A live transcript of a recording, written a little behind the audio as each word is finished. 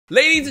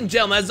Ladies and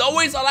gentlemen, as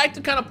always, I like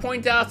to kind of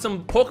point out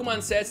some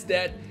Pokemon sets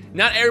that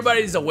not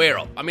everybody is aware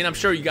of. I mean, I'm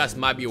sure you guys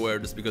might be aware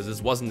of this because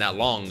this wasn't that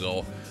long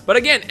ago. But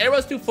again,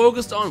 everyone's too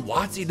focused on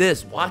WotC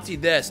this,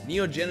 WotC this,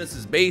 Neo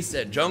Genesis base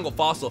set, Jungle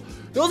Fossil.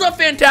 Those are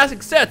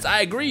fantastic sets,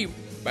 I agree.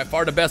 By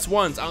far the best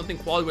ones. I don't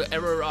think quality would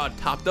ever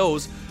top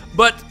those.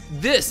 But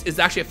this is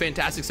actually a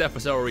fantastic set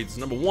for several reasons.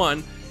 Number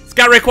one, it's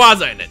got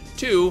Rayquaza in it.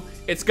 Two,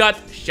 it's got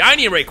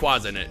shiny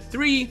Rayquaza in it.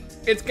 Three,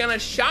 it's got a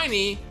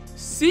shiny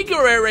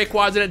Secret Rare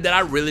Rayquaza in it that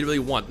I really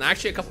want. And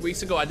actually, a couple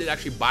weeks ago, I did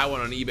actually buy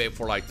one on eBay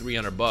for like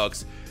 300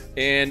 bucks.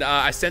 And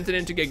I sent it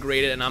in to get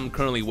graded, and I'm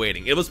currently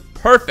waiting. It was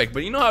perfect,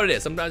 but you know how it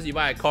is. Sometimes you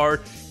buy a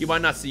card, you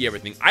might not see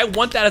everything. I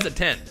want that as a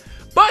 10.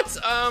 But,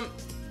 to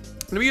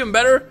be even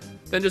better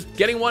than just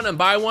getting one and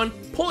buy one,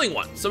 pulling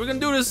one. So we're gonna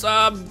do this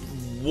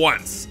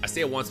once. I say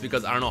it once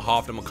because I don't know how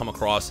often I'm gonna come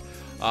across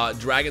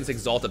Dragons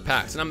Exalted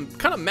packs. And I'm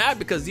kind of mad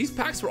because these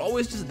packs were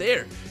always just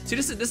there. See,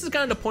 this is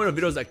kind of the point of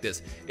videos like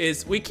this,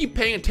 is we keep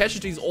paying attention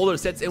to these older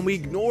sets and we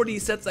ignore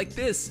these sets like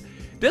this.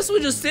 This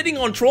was just sitting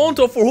on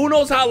Toronto for who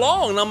knows how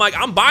long, and I'm like,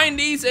 I'm buying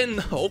these, and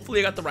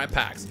hopefully I got the right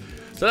packs.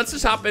 So let's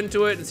just hop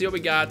into it and see what we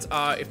got.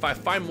 If I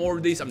find more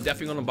of these, I'm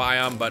definitely gonna buy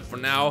them, but for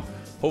now,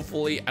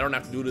 hopefully I don't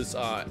have to do this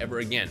ever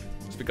again,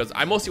 just because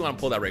I mostly want to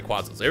pull that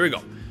Rayquaza. So here we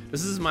go.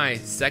 This is my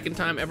second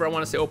time ever, I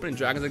want to say, opening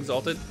Dragons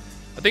Exalted.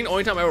 I think the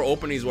only time I ever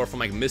opened these were from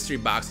like mystery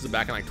boxes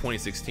back in like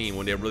 2016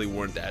 when they really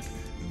weren't that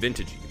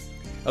vintagey.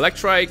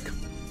 Electrike,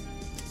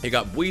 you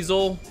got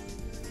Weasel,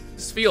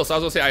 Spheal. So I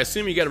was gonna say, I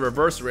assume you get a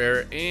reverse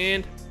rare,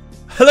 and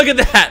look at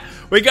that,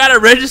 we got a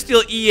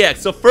Registeel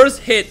EX. So first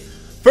hit,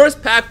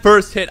 first pack,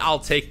 first hit, I'll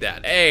take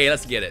that. Hey,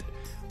 let's get it.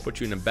 Put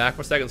you in the back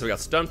for a second. So we got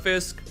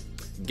Stunfisk,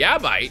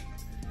 Gabite,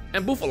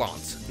 and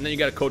Bouffalance, and then you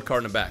got a code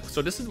card in the back.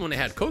 So this is when they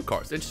had code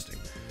cards. Interesting.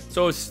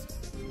 So it's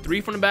 3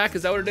 from the back.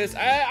 Is that what it is?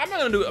 I'm not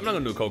gonna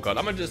do a code card.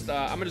 I'm gonna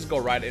just go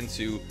right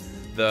into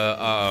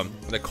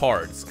the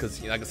cards,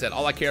 because like I said,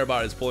 all I care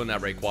about is pulling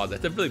that Rayquaza.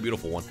 It's a really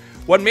beautiful one.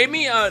 What made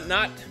me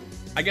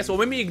what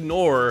made me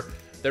ignore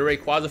the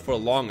Rayquaza for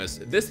the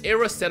longest, this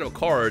era set of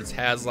cards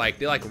has like,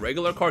 they're like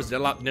regular cards, they're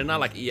not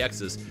like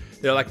EXs,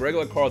 they're like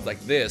regular cards like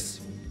this.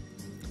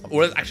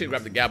 Or let's actually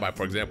grab the Gabite,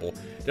 for example.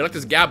 They're like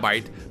this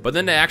Gabite, but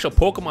then the actual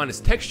Pokemon is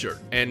textured,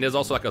 and there's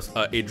also like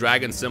a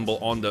dragon symbol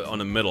on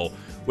the middle,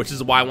 which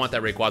is why I want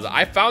that Rayquaza.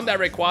 I found that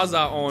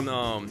Rayquaza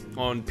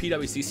on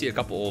PWCC a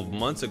couple of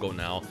months ago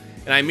now,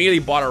 and I immediately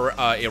bought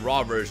a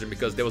raw version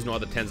because there was no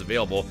other 10s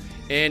available,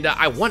 and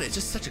I want it. It's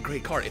just such a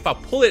great card. If I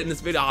pull it in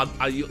this video,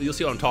 you'll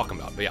see what I'm talking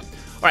about. But yeah,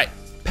 all right,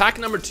 pack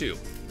number 2.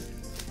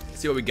 Let's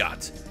see what we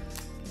got.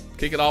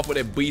 Kick it off with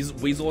a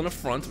Weasel in the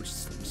front, which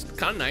is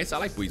kind of nice. I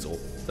like Weasel.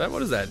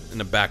 What is that in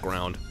the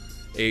background?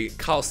 A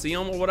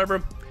Coliseum or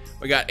whatever.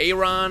 We got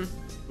Aron.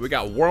 We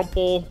got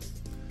Wurmple.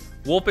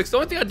 Vulpix. The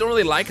only thing I don't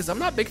really like is I'm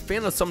not a big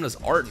fan of some of this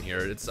art in here.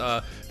 It's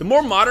the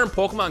more modern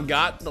Pokemon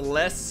got, the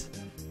less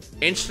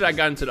interested I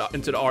got into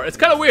the art. It's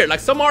kind of weird. Like,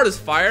 some art is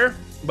fire,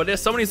 but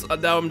there's some of these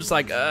that I'm just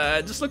like,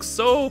 it just looks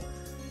so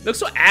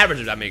average,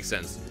 if that makes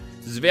sense.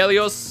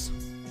 Zvelios.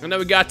 And then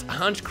we got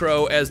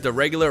Honchkrow as the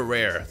regular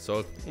rare.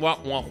 So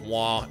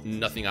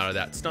nothing out of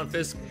that.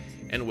 Stunfisk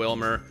and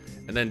Wilmer.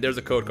 And then there's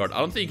a code card. I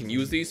don't think you can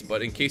use these,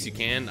 but in case you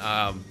can,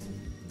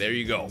 there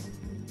you go.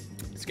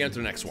 Let's get into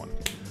the next one.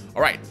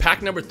 All right,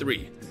 pack number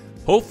 3.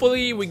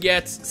 Hopefully we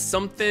get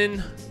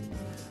something.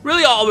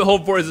 Really, all we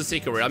hope for is a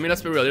secret rare. I mean,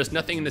 let's be real. There's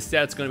nothing in the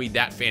set that's going to be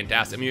that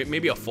fantastic. I mean,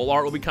 maybe a full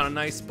art will be kind of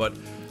nice, but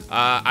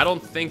I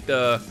don't think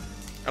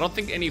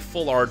any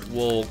full art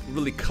will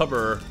really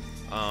cover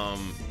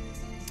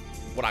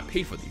what I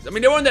paid for these. I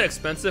mean, they weren't that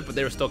expensive, but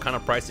they were still kind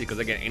of pricey because,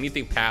 again,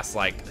 anything past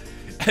like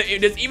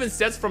there's even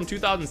sets from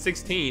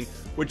 2016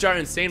 which are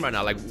insane right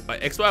now. Like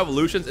XY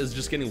Evolutions is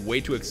just getting way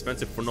too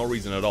expensive for no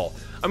reason at all.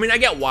 I mean, I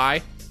get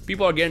why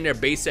people are getting their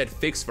base set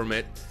fixed from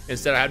it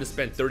instead of having to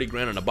spend 30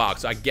 grand on a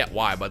box. So I get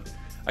why, but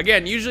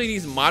again, usually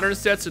these modern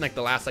sets in like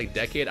the last like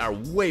decade are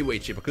way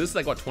cheaper, because this is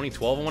like what,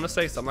 2012, I want to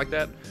say, something like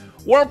that.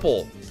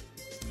 Wurmple.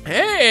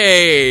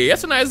 Hey,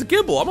 that's a nice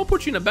Gibble. I'm gonna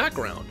put you in the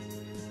background.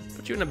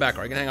 Put you in the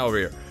background. I can hang out over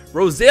here.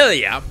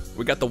 Roselia,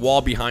 we got the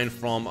wall behind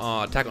from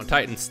Attack on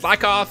Titan.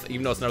 Slykoth,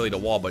 even though it's not really the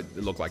wall, but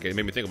it looked like it. It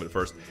made me think of it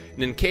first. And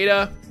then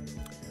Kada,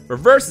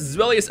 reverse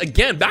Zvelius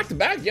again, back to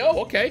back. Yo,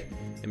 okay.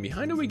 And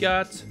behind it we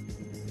got,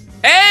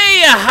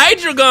 hey, a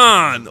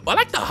Hydreigon. I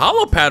like the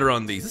hollow pattern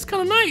on these. It's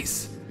kind of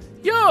nice.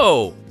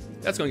 Yo,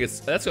 that's gonna get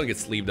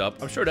sleeved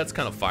up. I'm sure that's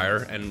kind of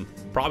fire and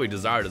probably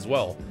desired as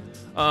well.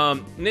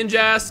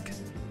 Ninjask,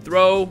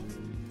 Throw,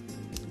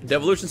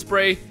 Devolution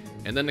Spray,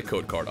 and then the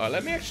code card. All right,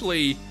 let me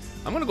actually.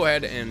 I'm gonna go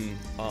ahead and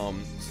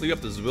sleeve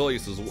up the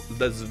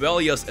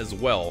Zvelius as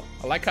well.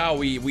 I like how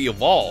we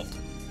evolved.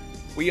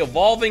 We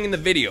evolving in the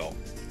video.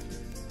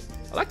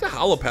 I like the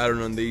hollow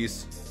pattern on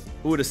these.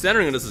 Ooh, the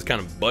centering of this is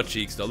kind of butt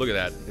cheeks though. Look at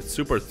that. It's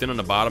super thin on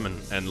the bottom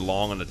and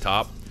long on the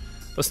top.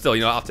 But still,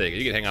 you know, I'll take it.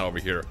 You can hang out over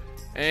here.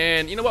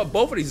 And you know what?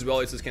 Both of these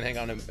Zveliuses can hang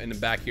out in the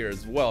back here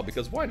as well,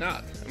 because why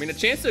not? I mean, the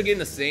chance of getting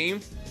the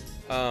same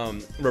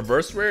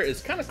reverse rare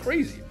is kind of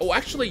crazy. Oh,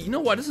 actually, you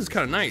know what? This is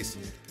kind of nice.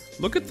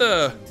 Look at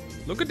the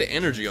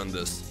energy on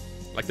this.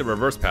 Like the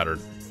reverse pattern.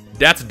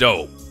 That's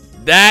dope.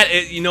 That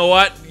is, you know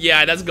what?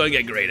 Yeah, that's gonna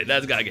get graded.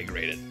 That's gotta get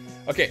graded.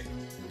 Okay.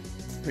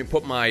 Let me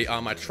put my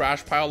my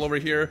trash pile over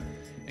here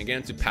and get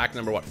into pack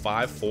number what?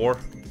 5, 4,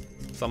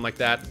 something like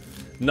that.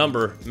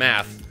 Number,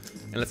 math,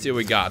 and let's see what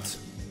we got.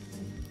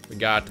 We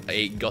got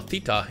a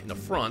Gothita in the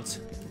front.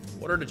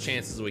 What are the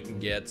chances we can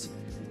get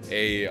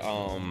a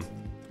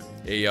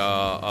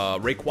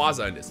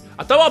Rayquaza in this?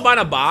 I thought about buying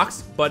a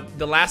box, but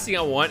the last thing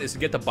I want is to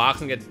get the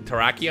box and get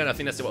Terrakion. I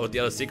think that's what the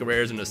other secret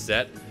rares in the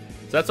set.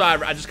 So that's why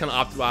I just kind of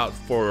opted out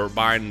for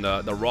buying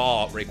the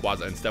raw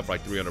Rayquaza and stuff for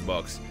like 300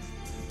 bucks.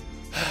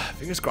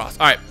 Fingers crossed.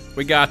 All right,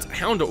 we got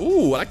Houndour.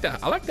 Ooh, I like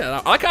that. I like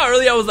that. I like how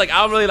early I was like,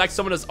 I don't really like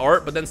some of this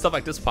art, but then stuff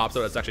like this pops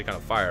out. It's actually kind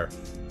of fire.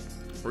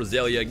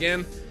 Roselia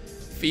again.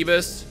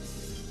 Phoebus.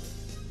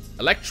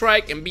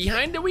 Electrike, and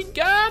behind it we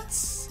got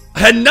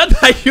another.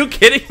 Are you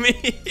kidding me?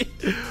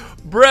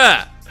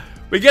 Bruh.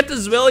 We get the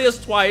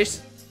Zwillius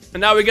twice,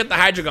 and now we get the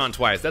Hydreigon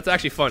twice. That's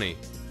actually funny.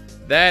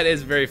 That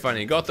is very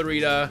funny.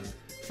 Gothorita,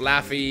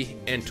 Flaffy,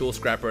 and Tool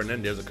Scrapper, and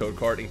then there's a code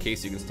card in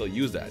case you can still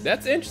use that.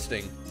 That's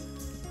interesting.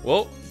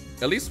 Well,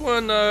 at least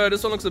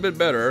this one looks a bit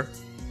better.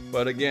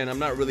 But again, I'm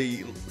not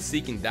really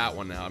seeking that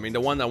one now. I mean,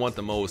 the one I want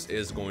the most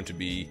is going to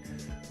be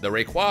the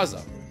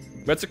Rayquaza.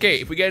 But it's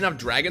okay. If we get enough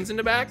dragons in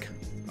the back,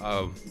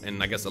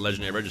 and I guess a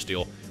legendary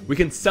Registeel, we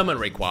can summon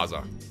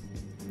Rayquaza.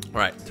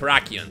 Alright,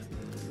 Terrakion.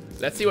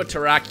 Let's see what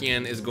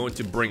Terrakion is going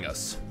to bring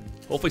us.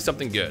 Hopefully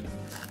something good.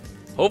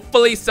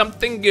 Hopefully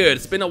something good.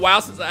 It's been a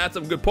while since I had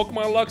some good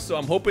Pokemon luck, so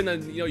I'm hoping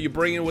that you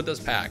bring in with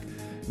this pack.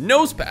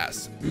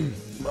 Nosepass.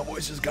 My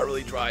voice just got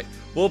really dry.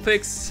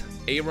 Vulpix,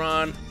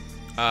 Aron,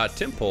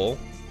 Timple,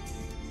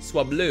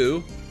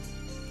 Swablu,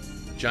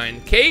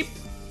 Giant Cape,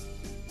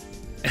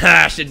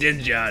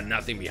 Shedinja,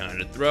 nothing behind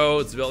it.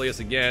 Throw,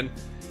 Zwillius again.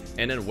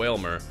 And then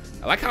Wailmer.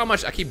 I like how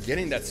much I keep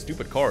getting that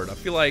stupid card. I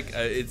feel like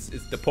it's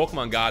the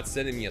Pokemon God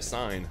sending me a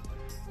sign.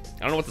 I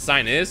don't know what the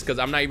sign is because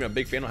I'm not even a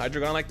big fan of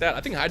Hydreigon like that.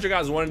 I think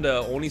Hydreigon is one of the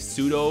only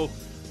pseudo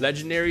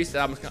legendaries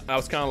that I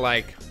was kind of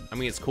like, I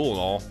mean, it's cool and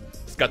all.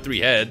 It's got 3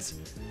 heads,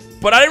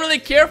 but I didn't really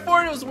care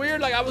for it. It was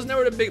weird. Like I was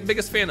never the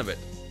biggest fan of it.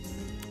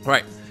 All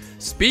right.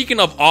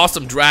 Speaking of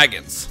awesome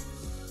dragons,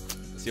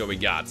 let's see what we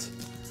got.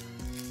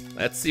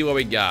 Let's see what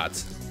we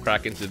got.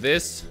 Crack into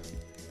this.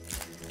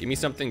 Give me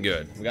something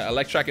good. We got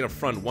Electrike in the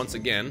front once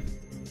again.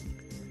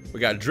 We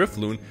got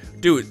Drifloon.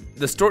 Dude,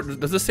 the store,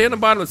 does this say on the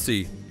bottom? Let's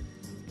see.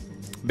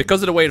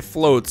 Because of the way it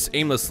floats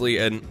aimlessly,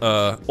 and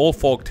Old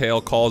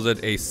Folktale calls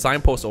it a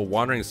signpost of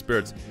wandering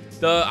spirits.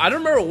 I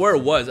don't remember where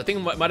it was. I think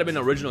it might have been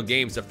original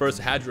games that first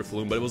had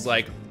Drifloon, but it was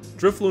like,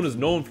 Drifloon is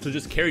known to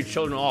just carry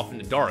children off in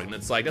the dark. And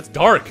it's like, that's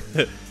dark.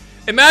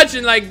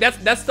 Imagine, like,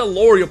 that's the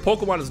lore your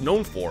Pokemon is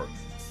known for.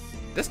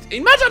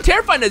 Imagine how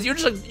terrifying it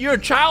is. You're a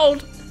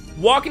child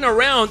walking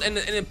around, and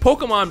a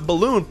Pokemon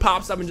balloon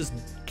pops up and just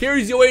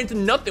carries you away into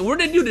nothing. What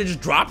did they do? They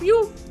just drop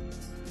you?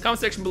 Comment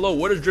section below.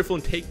 Where does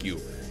Drifloon take you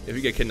if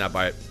you get kidnapped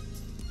by it?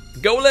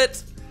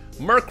 Golett,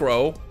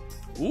 Murkrow.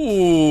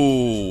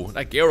 Ooh,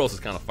 that Gyarados is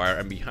kind of fire.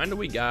 And behind it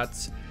we got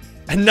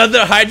another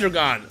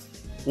Hydreigon.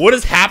 What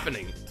is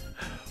happening?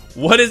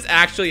 What is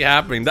actually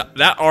happening?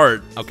 That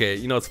art. Okay,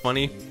 you know what's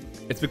funny?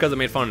 It's because I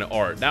made fun of the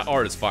art. That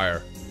art is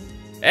fire.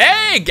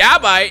 Hey,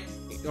 Gabite.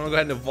 You want to go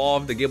ahead and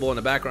evolve the Gibble in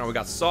the background? We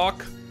got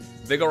Sawk,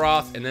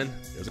 Vigoroth, and then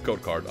there's a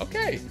code card.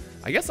 Okay,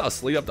 I guess I'll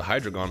sleeve up the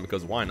Hydreigon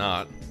because why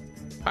not?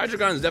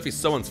 Hydreigon is definitely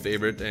someone's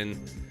favorite, and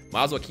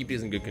might as well keep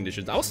these in good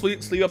conditions. I'll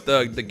sleeve up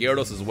the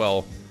Gyarados as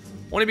well,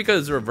 only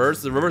because it's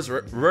reverse. The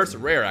reverse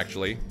rare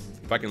actually,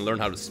 if I can learn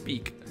how to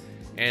speak.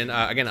 And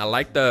again, I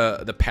like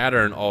the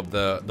pattern of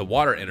the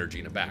water energy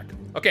in the back.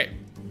 Okay,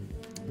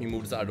 let me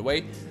move this out of the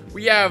way.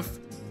 We have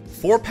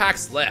 4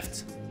 packs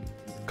left.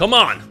 Come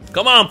on,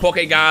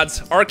 Poke Gods.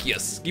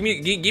 Arceus, give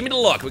me the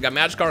look. We got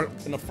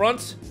Magikarp in the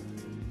front.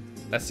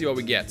 Let's see what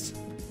we get.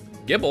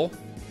 Gibble.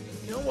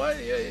 You know what?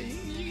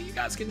 You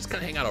guys can just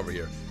kind of hang out over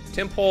here.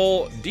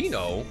 Timple,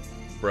 Dino,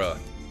 bruh.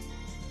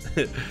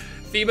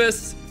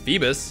 Phoebus.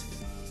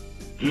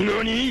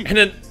 Nani? And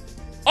then,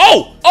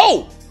 oh!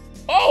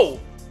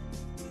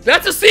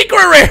 That's a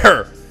secret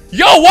rare.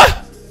 Yo,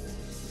 what?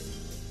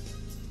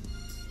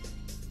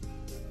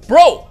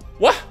 Bro,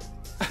 what?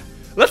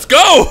 Let's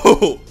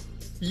go.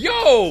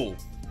 Yo.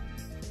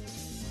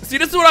 See,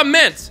 this is what I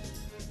meant.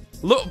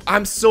 Look,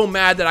 I'm so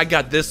mad that I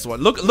got this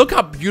one. Look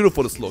how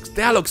beautiful this looks.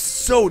 That looks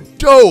so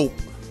dope.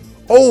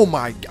 Oh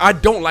my, I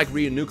don't like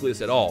Rhea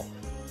Nucleus at all,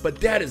 but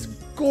that is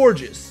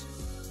gorgeous.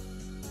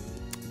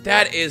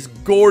 That is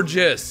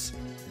gorgeous.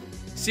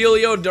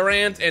 Celio,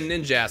 Durant, and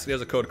Ninjask.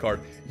 There's a code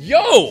card.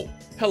 Yo,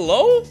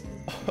 hello?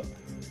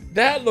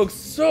 That looks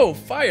so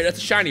fire. That's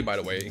a shiny, by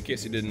the way, in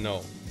case you didn't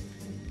know.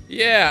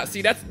 Yeah,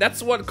 see,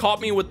 that's what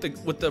caught me with the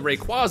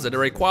Rayquaza. The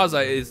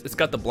Rayquaza it's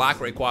got the black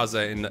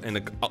Rayquaza in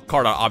the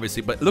card art,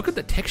 obviously, but look at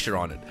the texture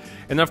on it.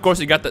 And then of course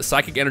you got the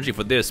psychic energy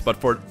for this, but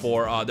for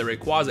the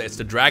Rayquaza, it's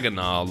the dragon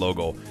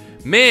logo.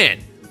 Man,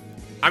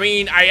 I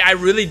mean, I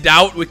really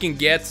doubt we can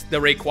get the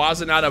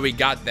Rayquaza now that we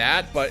got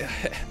that, but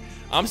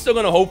I'm still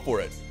gonna hope for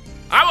it.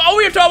 I'm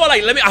over here talking about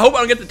like, I hope I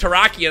don't get the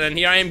Terrakion, and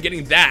here I am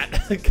getting that.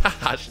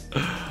 Gosh.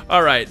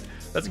 All right,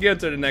 let's get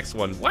into the next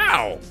one.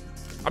 Wow.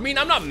 I mean,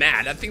 I'm not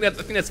mad. I think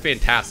that's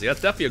fantastic.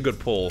 That's definitely a good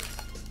pull.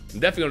 I'm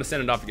definitely gonna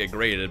send it off to get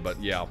graded,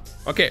 but yeah.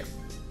 Okay.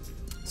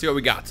 See what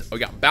we got. We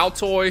got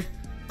Baltoy,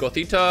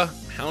 Gothita,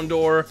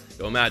 Houndour.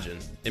 Yo, imagine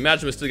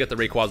we still get the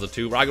Rayquaza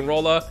too.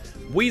 Roggenrola,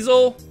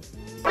 Weasel.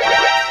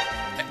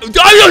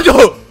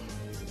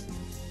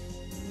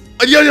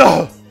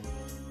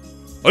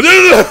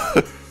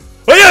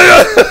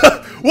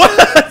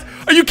 What?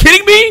 Are you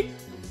kidding me?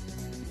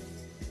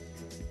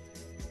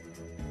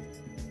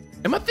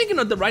 Am I thinking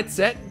of the right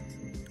set?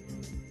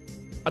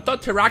 I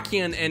thought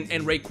Terrakion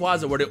and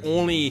Rayquaza were the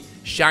only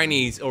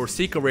shinies or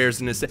secret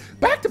rares in this set.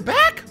 Back to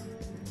back?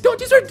 Dude,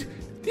 these are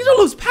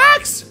loose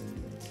packs.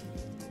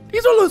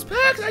 These are loose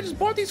packs. I just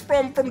bought these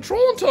from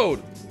Troll and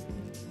Toad.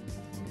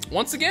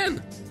 Once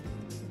again,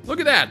 look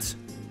at that.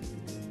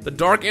 The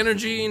dark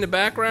energy in the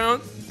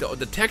background,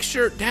 the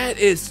texture, that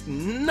is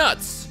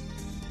nuts.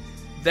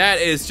 That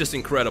is just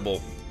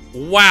incredible.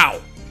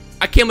 Wow.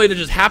 I can't believe that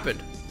just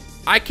happened.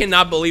 I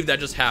cannot believe that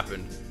just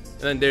happened.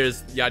 And then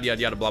there's yada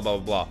yada yada blah blah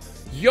blah blah.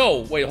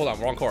 Yo, wait, hold on,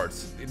 wrong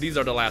cards. These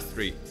are the last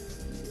three.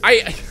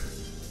 Is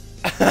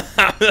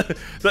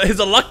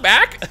the luck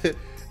back?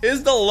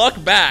 Is the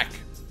luck back?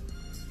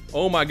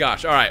 Oh my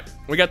gosh. All right,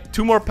 we got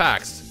 2 more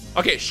packs.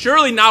 Okay,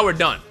 surely now we're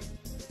done.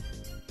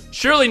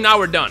 Surely now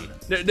we're done.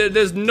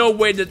 There's no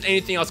way that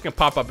anything else can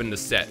pop up in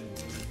this set.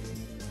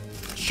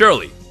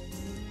 Surely.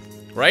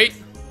 Right?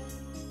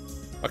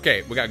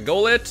 Okay, we got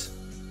Golett,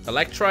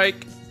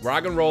 Electrike,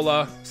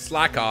 Roggenrola,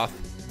 Slackoff,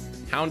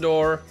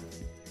 Houndour,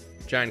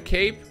 Giant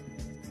Cape.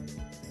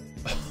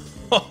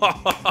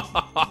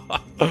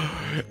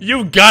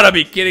 You gotta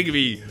be kidding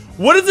me.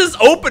 What is this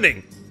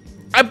opening?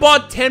 I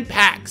bought 10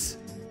 packs.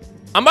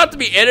 I'm about to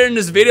be editing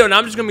this video and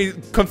I'm just gonna be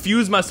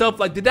confused myself.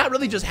 Like, did that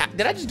really just happen?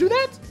 Did I just do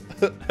that?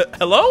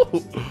 Hello?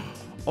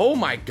 Oh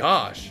my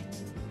gosh.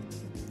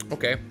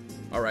 Okay.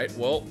 All right.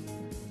 Well,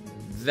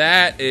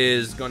 that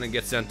is gonna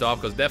get sent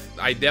off because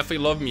I definitely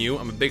love Mew.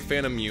 I'm a big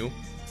fan of Mew.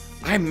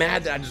 I'm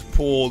mad that I just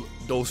pulled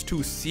those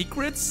 2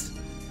 secrets.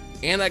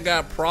 And I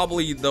got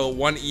probably the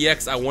 1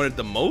 EX I wanted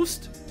the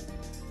most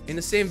in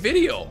the same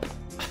video.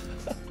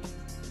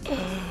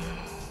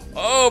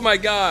 Oh my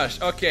gosh.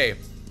 Okay.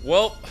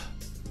 Well,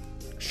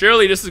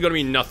 surely this is gonna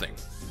be nothing.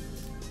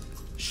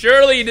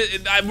 Surely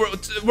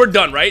we're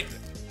done, right?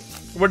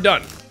 We're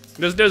done.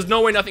 There's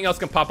no way nothing else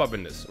can pop up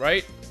in this,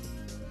 right?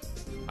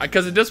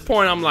 Because at this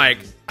point I'm like,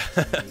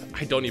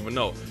 I don't even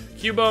know.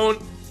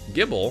 Cubone,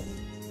 Gibble,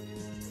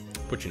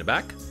 put you in the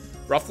back.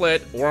 Rufflet,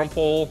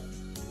 Wurmple,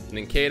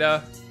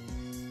 Nincada.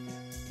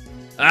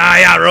 Ah,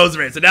 yeah,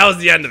 Rosemary. So that was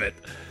the end of it.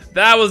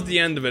 That was the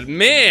end of it.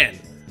 Man,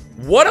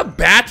 what a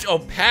batch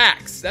of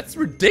packs. That's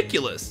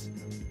ridiculous.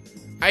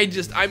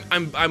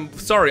 I'm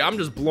sorry. I'm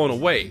just blown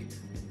away.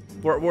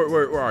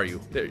 Where are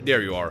you?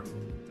 There you are.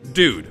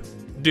 Dude.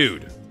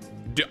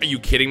 Are you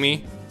kidding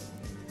me?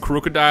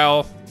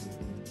 Crocodile.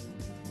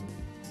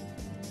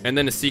 And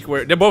then the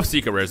secret. They're both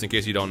secret rares in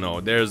case you don't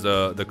know. There's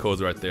the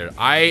codes right there.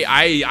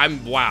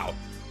 I'm wow.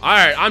 All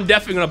right, I'm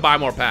definitely gonna buy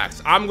more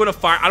packs. I'm gonna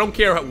find. I don't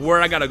care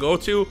where I gotta go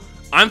to.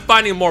 I'm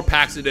finding more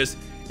packs of this,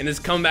 and it's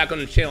coming back on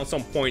the channel at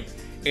some point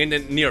in the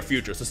near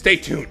future. So stay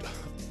tuned.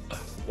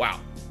 Wow.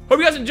 Hope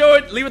you guys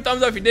enjoyed. Leave a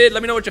thumbs up if you did.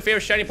 Let me know what your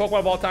favorite shiny Pokemon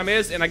of all time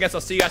is, and I guess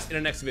I'll see you guys in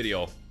the next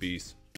video. Peace.